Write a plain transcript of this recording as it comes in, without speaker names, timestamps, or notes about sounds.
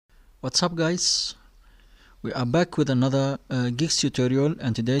What's up, guys? We are back with another Geeks tutorial,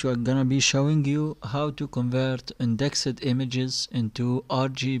 and today we are gonna be showing you how to convert indexed images into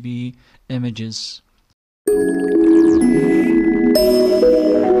RGB images.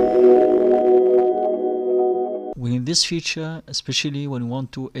 With this feature, especially when you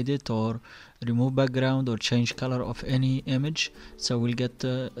want to edit or remove background or change color of any image, so we'll get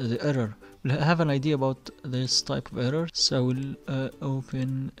the error. We'll have an idea about this type of error, so we'll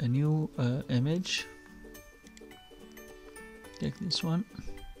open a new image. Take this one.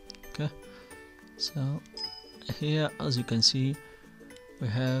 Okay, so here, as you can see, we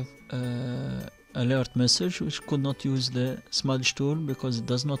have alert message which could not use the smudge tool because it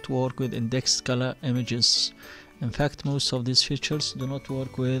does not work with indexed color images. In fact, most of these features do not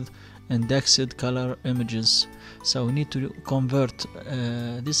work with indexed color images, so we need to convert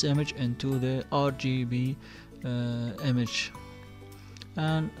this image into the RGB image,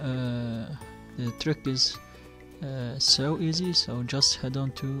 and the trick is so easy. So just head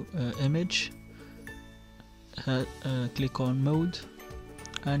on to image, click on mode,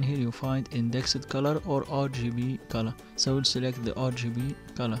 and here you find indexed color or RGB color, so we'll select the RGB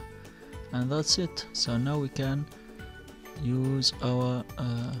color, and that's it. So now we can use our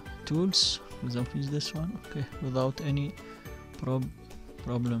tools without this one, okay, without any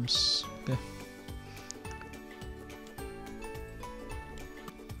problems. Okay,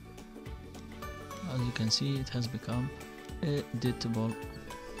 as you can see, it has become editable.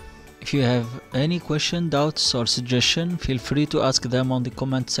 If you have any question, doubts or suggestion, feel free to ask them on the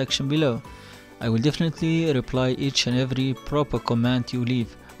comment section below. I will definitely reply each and every proper comment you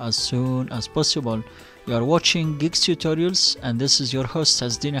leave as soon as possible. You are watching Geeks Tutorials, and this is your host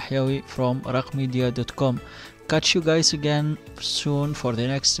Hasdin Ahyawi from RGmedia.com. Catch you guys again soon for the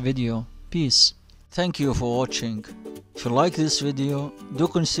next video. Peace. Thank you for watching. If you like this video, do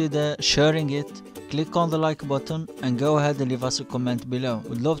consider sharing it. Click on the like button and go ahead and leave us a comment below.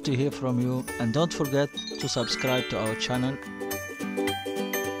 We'd love to hear from you, and don't forget to subscribe to our channel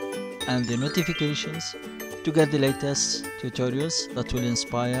and the notifications to get the latest tutorials that will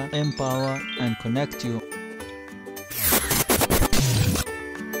inspire, empower and connect you.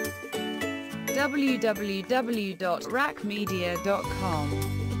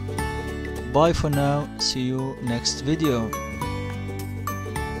 www.RGmedia.com. Bye for now, see you next video.